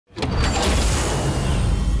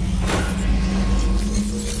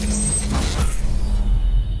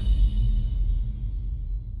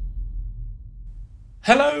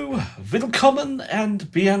Hello, willkommen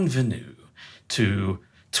and bienvenue to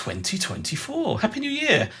 2024. Happy New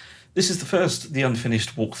Year! This is the first The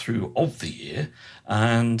Unfinished walkthrough of the year,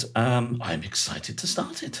 and I'm excited to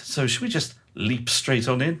start it. So should we just leap straight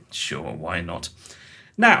on in? Sure, why not?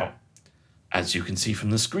 Now, as you can see from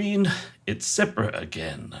the screen, it's Zebra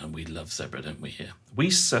again, and we love Zebra, don't we here? We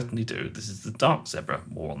certainly do. This is the Dark Zebra.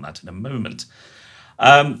 More on that in a moment.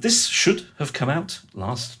 This should have come out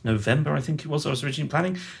last November, I think it was, I was originally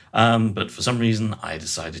planning. But for some reason, I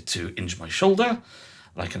decided to injure my shoulder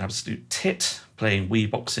like an absolute tit, playing Wii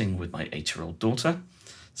boxing with my 8-year-old daughter.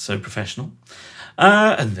 So professional.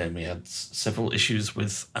 And then we had several issues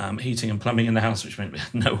with heating and plumbing in the house, which meant we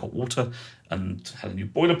had no hot water and had a new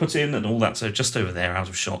boiler put in and all that. So just over there, out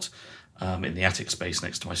of shot, in the attic space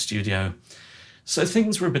next to my studio. So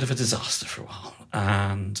things were a bit of a disaster for a while,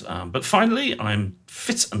 and but finally I'm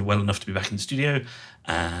fit and well enough to be back in the studio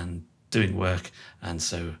and doing work, and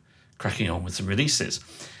so cracking on with some releases.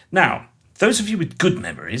 Now, those of you with good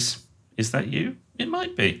memories, is that you? It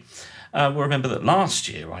might be. Will remember that last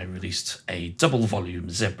year I released a double-volume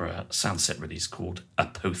Zebra soundset release called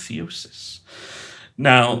Apotheosis.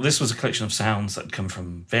 Now, this was a collection of sounds that had come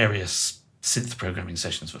from various synth programming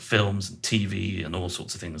sessions for films and TV and all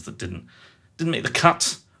sorts of things that didn't make the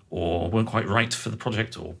cut or weren't quite right for the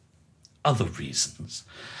project or other reasons.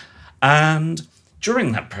 And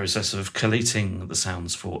during that process of collating the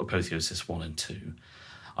sounds for Apotheosis 1 and 2,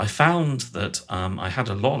 I found that I had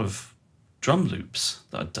a lot of drum loops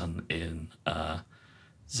that I'd done in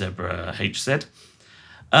ZebraHZ.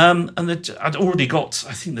 And that I'd already got,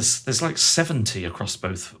 I think there's like 70 across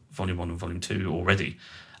both Volume 1 and Volume 2 already.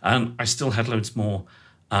 And I still had loads more.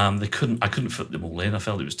 I couldn't fit them all in. I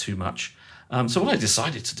felt it was too much. So what I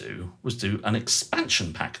decided to do was do an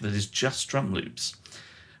expansion pack that is just drum loops,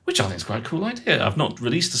 which I think is quite a cool idea. I've not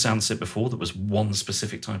released a sound set before that was one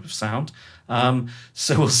specific type of sound.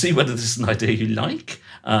 So we'll see whether this is an idea you like.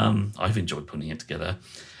 I've enjoyed putting it together.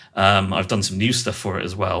 I've done some new stuff for it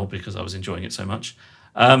as well because I was enjoying it so much.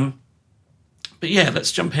 But yeah,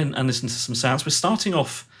 let's jump in and listen to some sounds. We're starting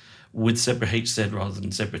off with ZebraHZ rather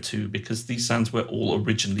than Zebra 2 because these sounds were all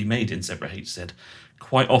originally made in ZebraHZ.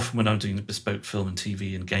 Quite often when I'm doing the bespoke film and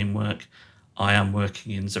TV and game work, I am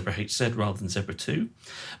working in ZebraHZ rather than Zebra 2.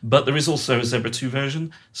 But there is also a Zebra 2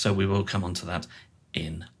 version, so we will come on to that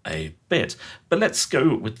in a bit. But let's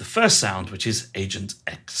go with the first sound, which is Agent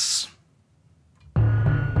X.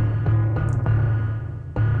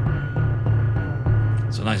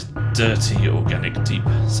 So a nice, dirty, organic, deep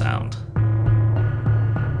sound.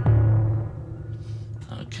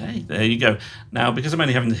 Okay, there you go. Now, because I'm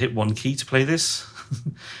only having to hit one key to play this,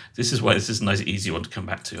 this is why this is a nice, easy one to come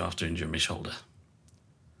back to after injuring my shoulder.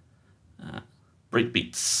 Break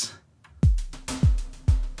beats.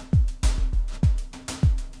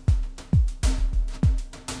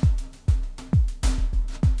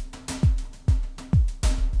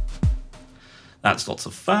 That's lots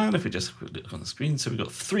of fun if we just look on the screen. So we've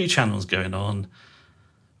got 3 channels going on,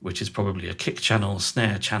 which is probably a kick channel,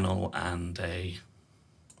 snare channel, and a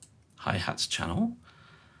hi-hats channel.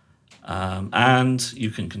 And you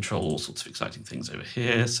can control all sorts of exciting things over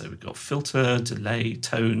here. So we've got filter, delay,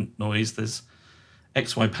 tone, noise. There's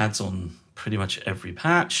XY pads on pretty much every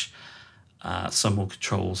patch. Some will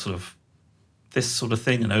control sort of this sort of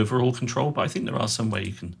thing and overall control, but I think there are some where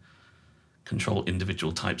you can control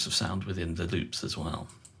individual types of sound within the loops as well.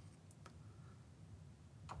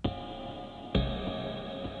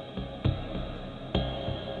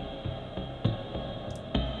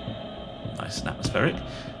 Nice and atmospheric.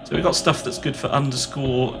 So we've got stuff that's good for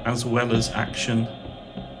underscore as well as action.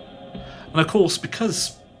 And of course,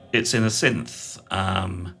 because it's in a synth,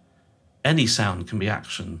 any sound can be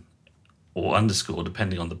action or underscore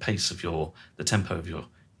depending on the pace of the tempo of your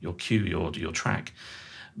cue, your track,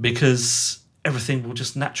 because everything will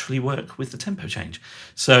just naturally work with the tempo change.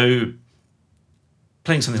 So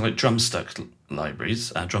playing something like drumstruck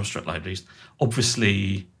libraries,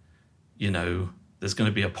 obviously, you know, there's going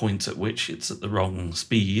to be a point at which it's at the wrong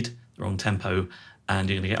speed, the wrong tempo, and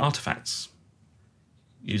you're going to get artifacts.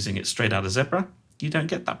 Using it straight out of Zebra, you don't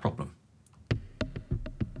get that problem. So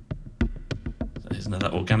here's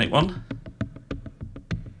another organic one.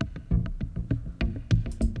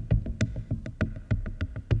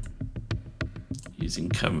 Using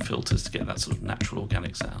comb filters to get that sort of natural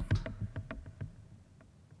organic sound.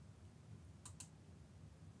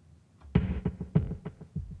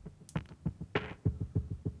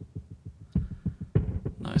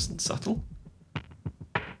 Nice and subtle.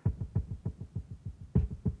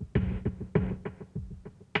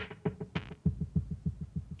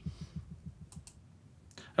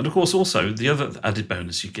 And of course, also, the other added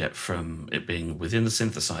bonus you get from it being within the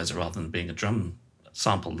synthesizer rather than being a drum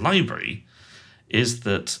sample library is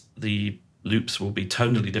that the loops will be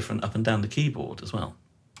tonally different up and down the keyboard as well.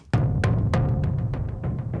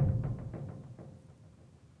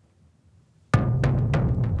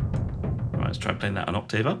 Right, let's try playing that an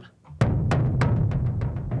octave up.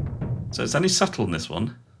 So it's only subtle in this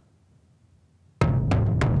one. And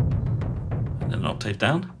then an octave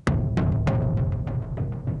down.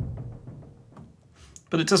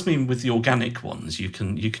 But it does mean with the organic ones, you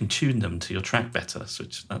can tune them to your track better, so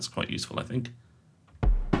that's quite useful, I think.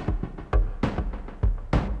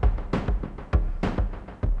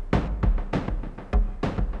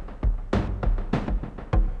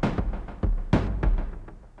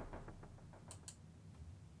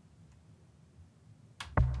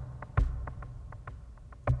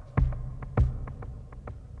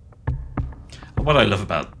 What I love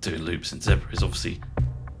about doing loops in Zebra is obviously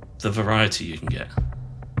the variety you can get.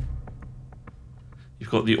 You've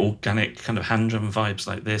got the organic kind of hand drum vibes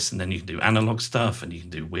like this, and then you can do analog stuff, and you can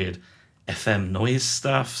do weird FM noise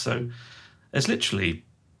stuff. So there's literally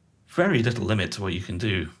very little limit to what you can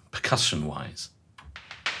do percussion-wise.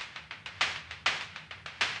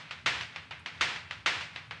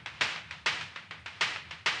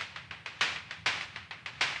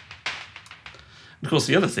 Of course,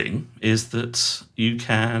 the other thing is that you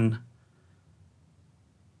can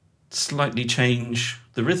slightly change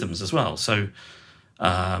the rhythms as well. So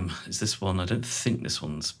is this one? I don't think this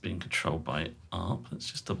one's being controlled by ARP. Let's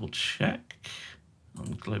just double check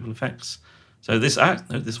on global effects. So this, no,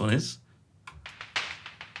 this one is.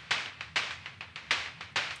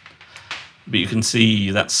 But you can see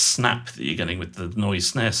that snap that you're getting with the noise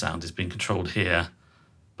snare sound is being controlled here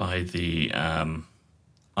by the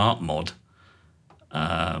ARP mod.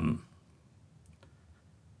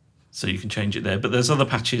 So you can change it there, but there's other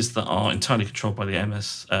patches that are entirely controlled by the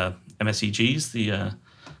MSEGs, the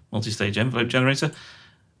multi-stage envelope generator,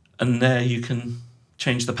 and there you can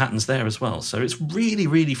change the patterns there as well. So it's really,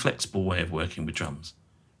 really flexible way of working with drums.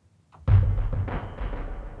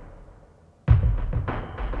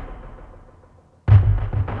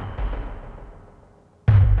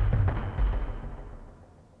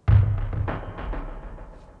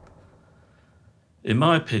 In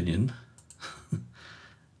my opinion,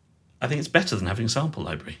 I think it's better than having a sample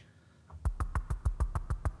library,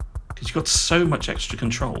 because you've got so much extra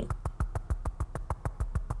control.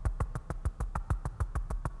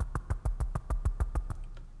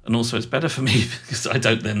 And also it's better for me because I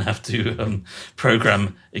don't then have to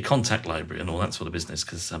program a contact library and all that sort of business,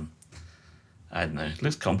 because I don't know, it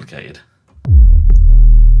looks complicated.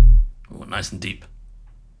 Oh, nice and deep.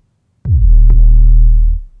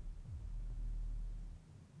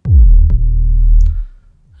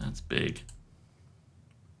 That's big.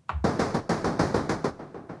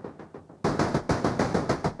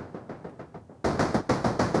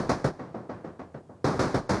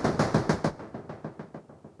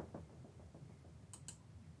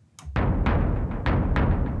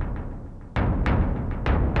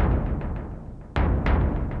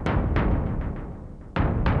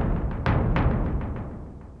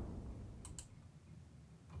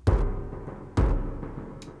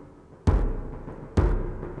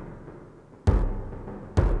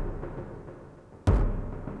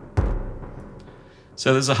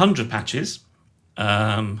 So there's 100 patches,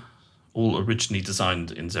 all originally designed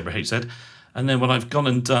in ZebraHZ. And then what I've gone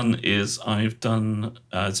and done is I've done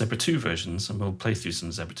Zebra 2 versions, and we'll play through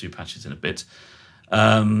some Zebra 2 patches in a bit.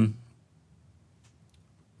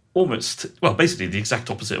 Almost, well, basically the exact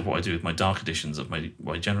opposite of what I do with my dark editions of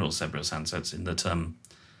my general Zebra soundsets, in that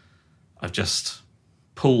I've just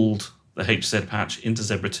pulled the HZ patch into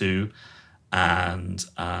Zebra 2 and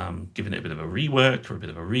given it a bit of a rework or a bit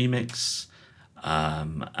of a remix.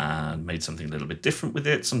 And made something a little bit different with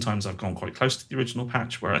it. Sometimes I've gone quite close to the original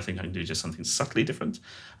patch where I think I can do just something subtly different.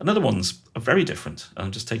 And other ones are very different. And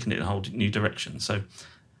I'm just taking it in a whole new direction. So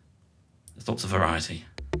there's lots of variety.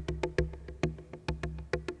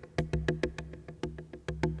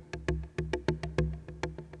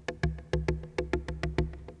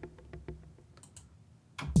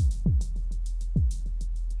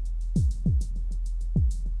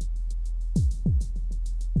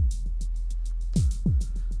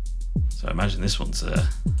 So imagine this one's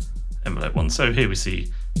envelope one. So here we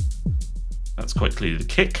see that's quite clearly the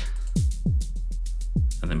kick,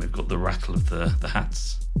 and then we've got the rattle of the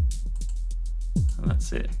hats, and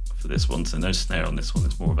that's it for this one. So no snare on this one.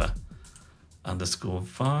 It's more of a underscore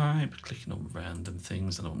vibe, clicking on random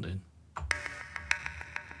things that I'm doing.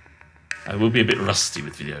 I will be a bit rusty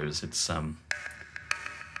with videos. It's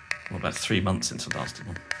about 3 months since the last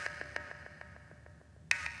one.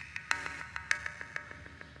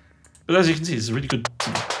 But as you can see, it's a really good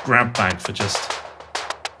grab bag for just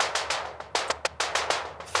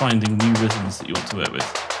finding new rhythms that you want to work with.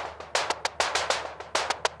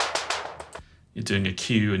 You're doing a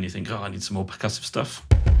cue and you think, oh, I need some more percussive stuff.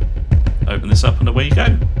 Open this up and away you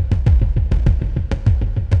go.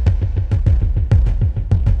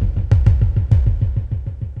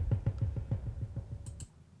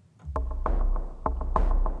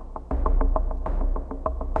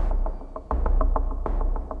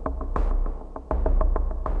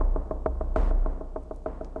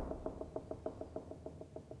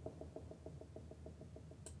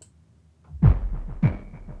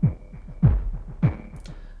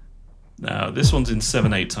 Now, this one's in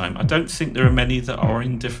 7/8 time. I don't think there are many that are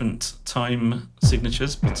in different time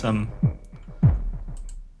signatures, but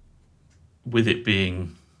with it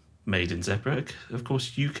being made in Zebra, of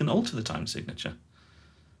course, you can alter the time signature.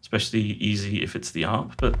 Especially easy if it's the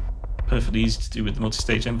ARP, but perfectly easy to do with the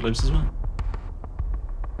multi-stage envelopes as well.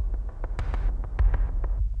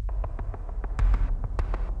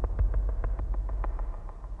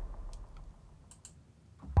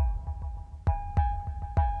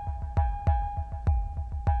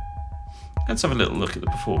 Let's have a little look at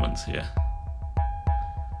the performance here.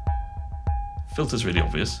 Filter's really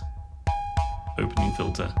obvious. Opening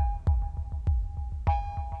filter.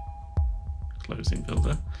 Closing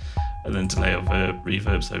filter. And then delay of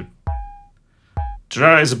reverb, so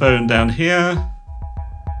dry as a bone down here.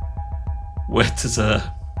 Wet as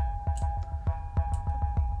a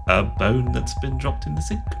bone that's been dropped in the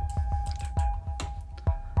sink.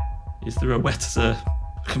 Is there a wet as a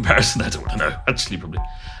comparison? I don't know, actually probably.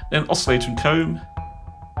 Then oscillator and comb.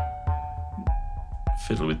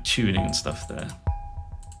 Fiddle with tuning and stuff there.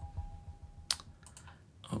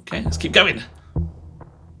 Okay, let's keep going.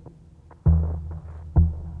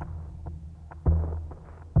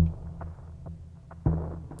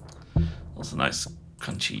 Also nice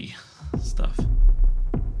crunchy stuff.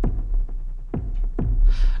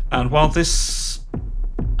 And while this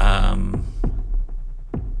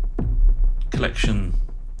collection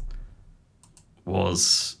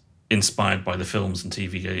was inspired by the films and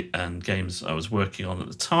TV and games I was working on at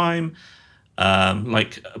the time,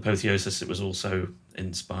 like Apotheosis, it was also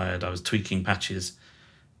inspired. I was tweaking patches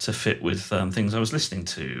to fit with things I was listening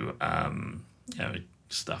to. You know,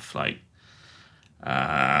 stuff like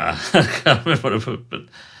I can't remember what I put, but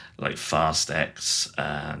like Fast X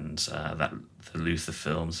and the Luther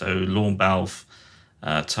film. So Lorne Balfe,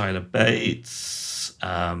 Tyler Bates,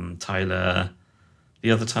 Tyler,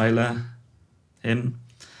 the other Tyler, him,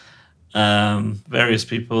 various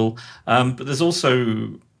people. But there's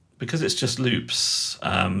also, because it's just loops,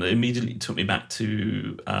 it immediately took me back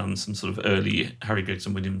to some sort of early Harry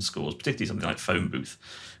Gregson Williams scores, particularly something like Phone Booth,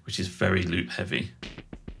 which is very loop heavy.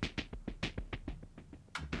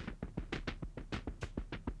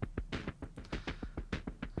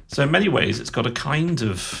 So in many ways, it's got a kind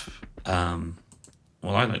of, well,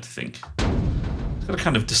 I like to think, it's got a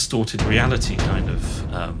kind of distorted reality kind of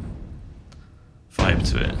vibe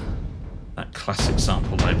to it. That classic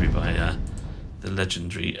sample library by the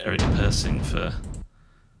legendary Eric Persing for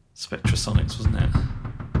Spectrasonics, wasn't it?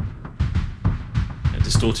 Yeah,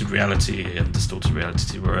 distorted reality and distorted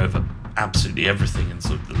reality were over absolutely everything in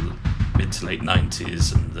sort of the mid to late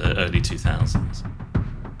 90s and the early 2000s.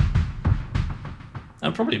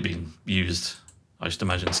 And probably being used, I should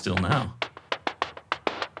imagine, still now.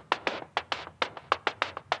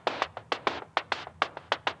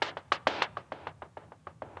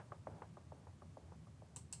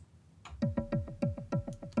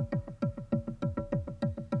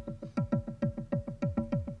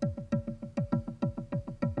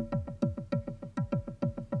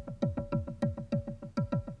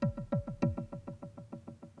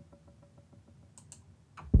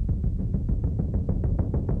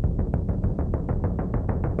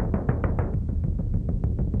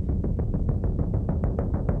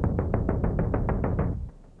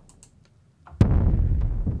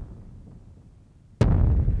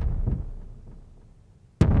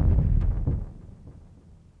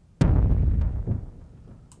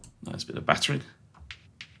 Nice bit of battering.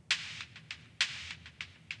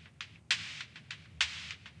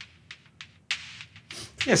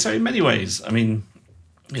 Yeah, so in many ways, I mean,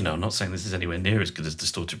 you know, I'm not saying this is anywhere near as good as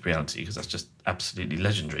distorted reality because that's just absolutely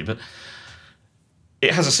legendary, but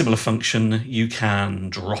it has a similar function. You can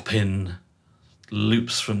drop in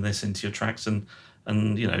loops from this into your tracks and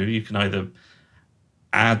you know, you can either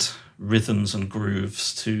add rhythms and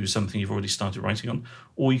grooves to something you've already started writing on,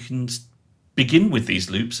 or you can begin with these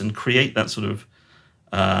loops and create that sort of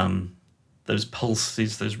those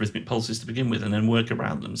pulses, those rhythmic pulses to begin with, and then work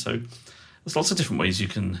around them. So there's lots of different ways you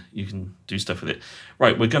can do stuff with it.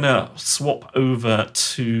 Right, we're going to swap over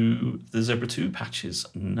to the Zebra 2 patches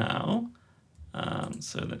now.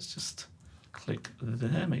 So let's just click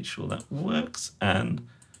there, make sure that works, and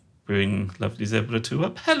bring lovely Zebra 2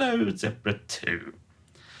 up. Hello, Zebra 2.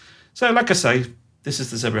 So like I say, this is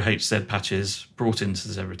the ZebraHZ patches brought into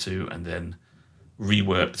the Zebra 2 and then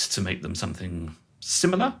reworked to make them something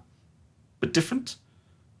similar, but different.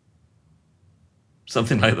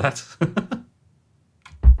 Something like that.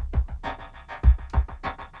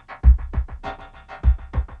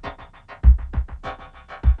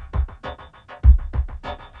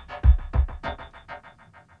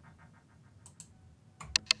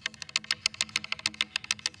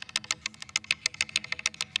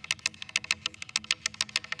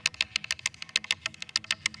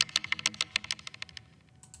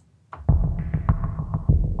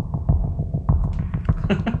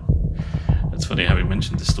 It's funny how we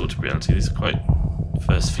mentioned distorted reality. These are quite,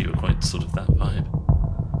 first few are quite sort of that vibe.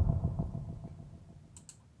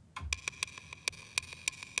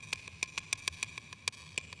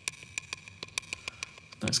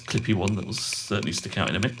 Nice clippy one that will certainly stick out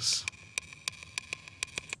in a mix.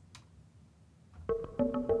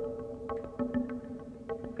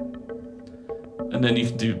 And then you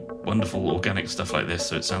can do wonderful organic stuff like this,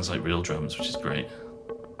 so it sounds like real drums, which is great.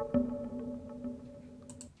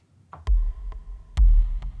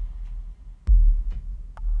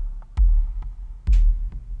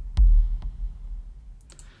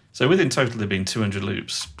 So within total there being 200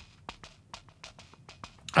 loops,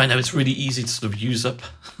 I know it's really easy to sort of use up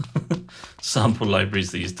sample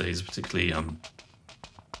libraries these days, particularly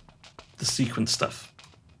the sequence stuff.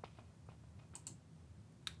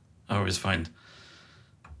 I always find,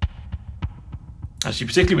 actually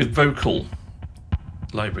particularly with vocal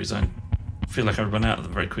libraries, I feel like I run out of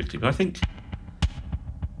them very quickly, but I think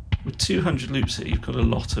with 200 loops here you've got a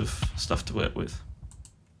lot of stuff to work with.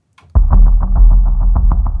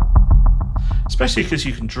 Especially because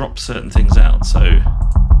you can drop certain things out. So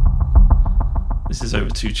this is over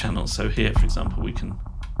 2 channels. So here, for example, we can.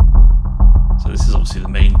 So this is obviously the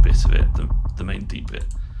main bit of it, the main deep bit.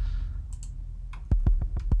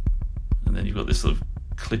 And then you've got this sort of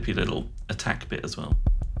clippy little attack bit as well.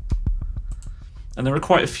 And there are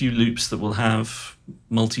quite a few loops that will have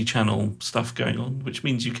multi-channel stuff going on, which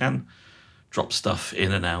means you can drop stuff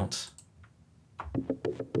in and out.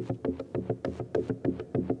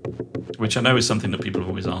 Which I know is something that people have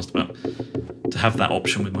always asked about, to have that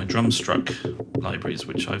option with my Drumstruck libraries,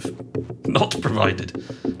 which I've not provided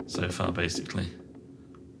so far, basically.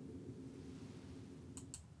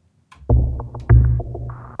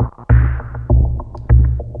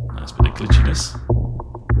 Nice bit of glitchiness.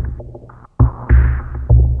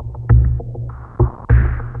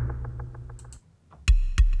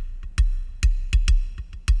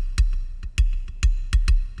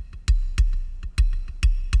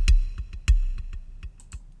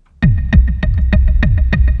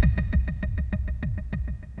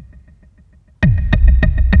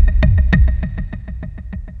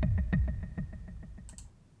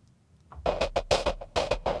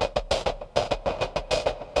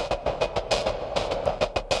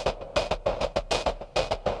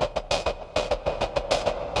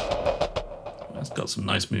 Got some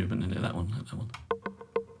nice movement in it, that one, like that one.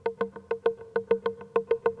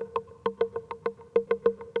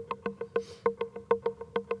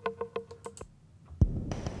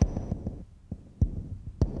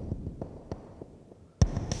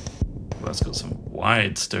 Well, that's got some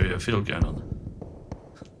wide stereo feel going on.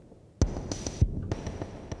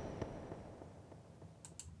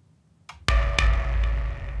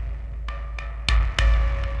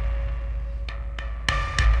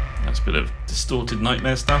 Bit of distorted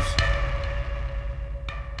nightmare stuff.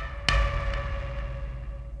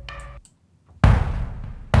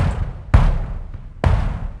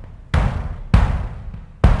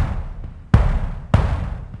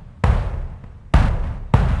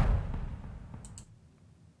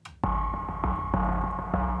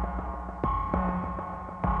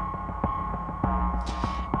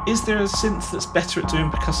 Is there a synth that's better at doing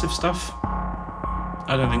percussive stuff?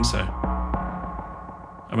 I don't think so.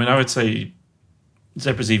 I mean, I would say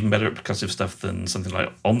Zebra's even better at percussive stuff than something like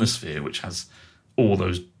Omnisphere, which has all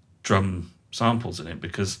those drum samples in it,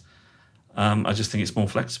 because I just think it's more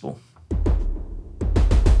flexible.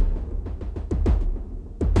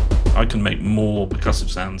 I can make more percussive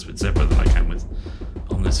sounds with Zebra than I can with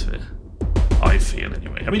Omnisphere. I feel,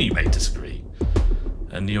 anyway. I mean, you may disagree,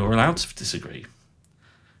 and you're allowed to disagree.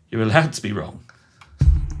 You're allowed to be wrong.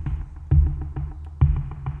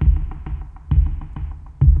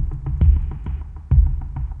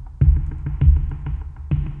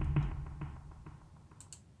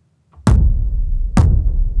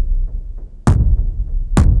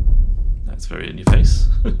 very in your face.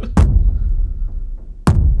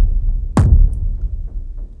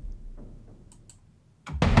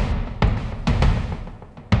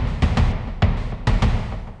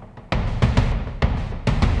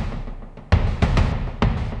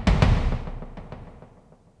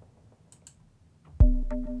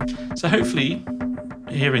 So hopefully,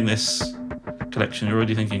 hearing this collection, you're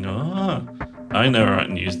already thinking, oh, I know where I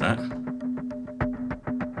can use that.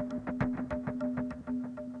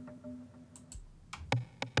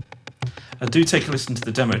 Do take a listen to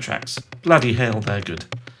the demo tracks. Bloody hell, they're good.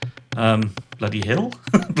 Bloody hill?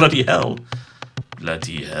 Bloody hell.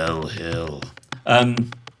 Bloody hell.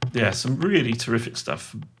 Yeah, some really terrific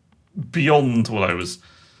stuff. Beyond what I was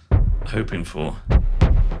hoping for.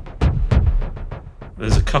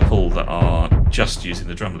 There's a couple that are just using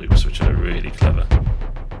the drum loops, which are really clever.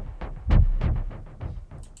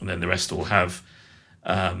 And then the rest all have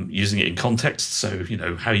using it in context, so you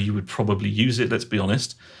know how you would probably use it, let's be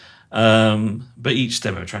honest. But each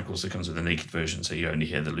demo track also comes with a naked version, so you only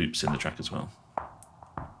hear the loops in the track as well.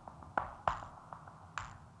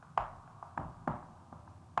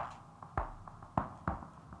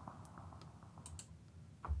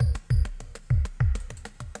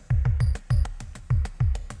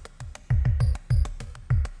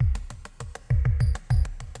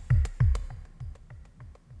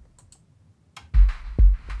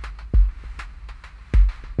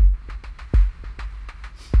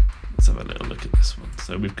 Let's have a little look at this one.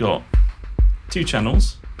 So we've got 2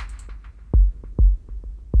 channels.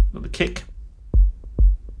 We've got the kick.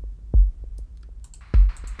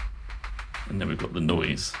 And then we've got the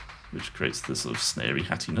noise, which creates this sort of snary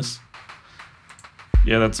hattiness.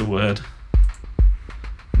 Yeah, that's a word.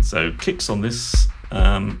 And so kicks on this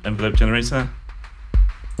envelope generator.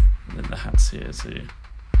 And then the hats here, so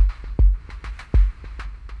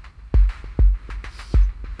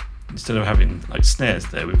instead of having like snares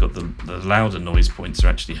there, we've got the louder noise points are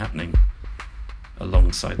actually happening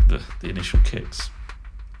alongside the initial kicks,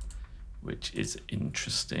 which is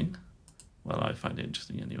interesting. Well, I find it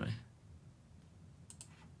interesting anyway.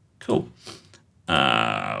 Cool.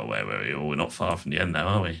 Where were we? Oh, we're not far from the end now,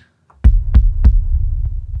 are we?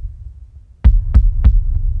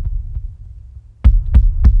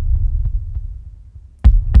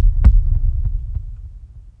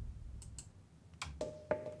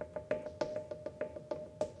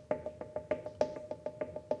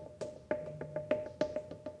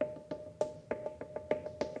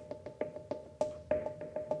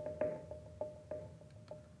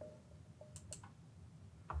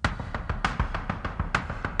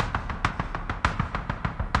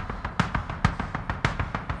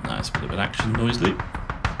 Nice bit of an action noise loop.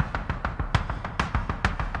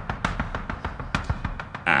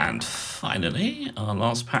 And finally, our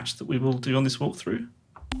last patch that we will do on this walkthrough.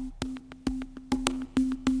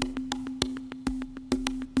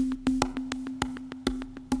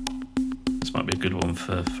 This might be a good one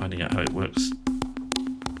for finding out how it works.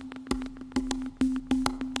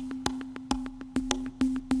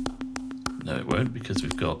 No, it won't, because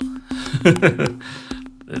we've got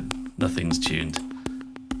nothing's tuned.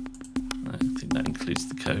 I think that includes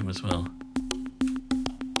the comb as well.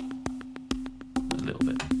 A little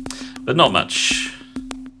bit, but not much.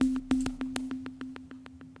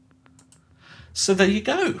 So there you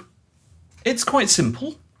go. It's quite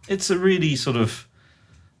simple. It's a really sort of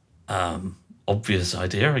obvious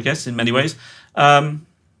idea, I guess, in many ways. But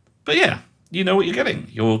yeah, you know what you're getting.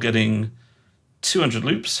 You're getting 200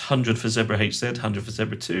 loops, 100 for ZebraHZ, 100 for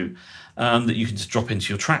Zebra 2, that you can just drop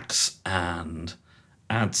into your tracks and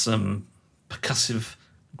add some percussive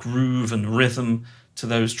groove and rhythm to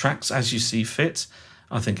those tracks as you see fit.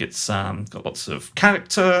 I think it's got lots of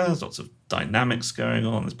character, lots of dynamics going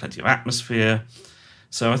on, there's plenty of atmosphere.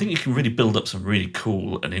 So I think you can really build up some really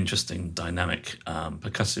cool and interesting dynamic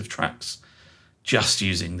percussive tracks just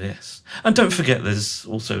using this. And don't forget there's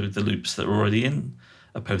also the loops that are already in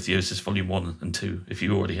Apotheosis Volume 1 and 2, if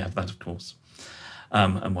you already have that, of course.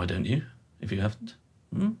 And why don't you, if you haven't?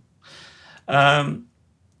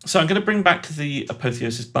 So I'm going to bring back the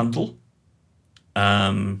Apotheosis bundle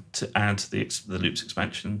to add the loops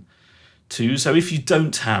expansion to. So if you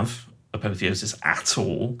don't have Apotheosis at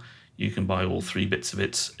all, you can buy all 3 bits of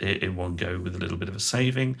it in one go with a little bit of a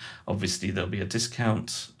saving. Obviously, there'll be a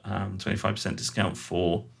discount, 25% discount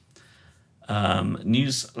for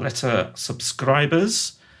newsletter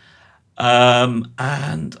subscribers.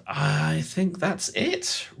 And I think that's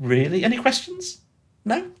it, really. Any questions?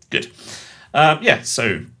 No? Good. Yeah,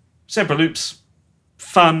 so Zebra loops,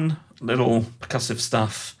 fun, little percussive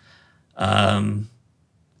stuff,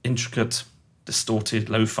 intricate, distorted,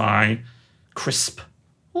 lo-fi, crisp,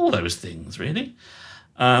 all those things, really.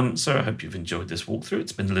 So I hope you've enjoyed this walkthrough.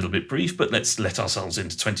 It's been a little bit brief, but let's let ourselves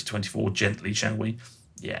into 2024 gently, shall we?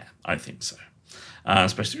 Yeah, I think so.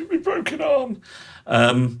 Especially with my broken arm.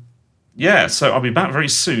 Yeah, so I'll be back very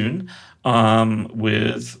soon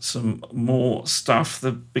with some more stuff.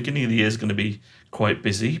 The beginning of the year is going to be quite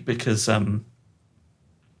busy because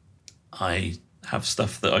I have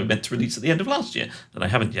stuff that I meant to release at the end of last year that I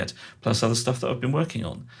haven't yet, plus other stuff that I've been working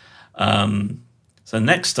on. So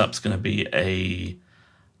next up's going to be a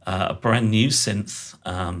brand new synth,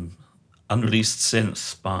 unreleased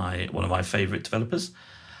synth by one of my favourite developers,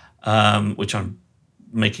 which I'm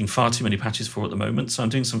making far too many patches for at the moment. So I'm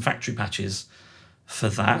doing some factory patches for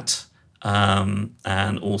that.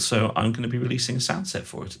 And also I'm going to be releasing a soundset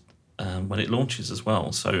for it when it launches as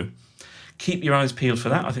well. So keep your eyes peeled for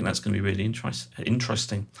that. I think that's going to be really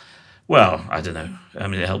interesting. Well, I don't know. I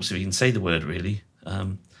mean, it helps if you can say the word, really,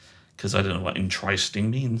 because I don't know what interesting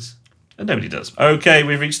means. And nobody does. Okay,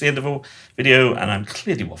 we've reached the end of our video, and I'm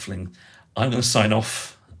clearly waffling. I'm going to sign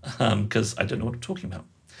off because I don't know what I'm talking about.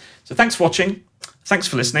 So thanks for watching. Thanks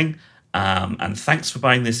for listening. And thanks for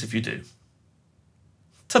buying this if you do.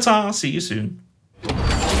 Ta-ta! See you soon.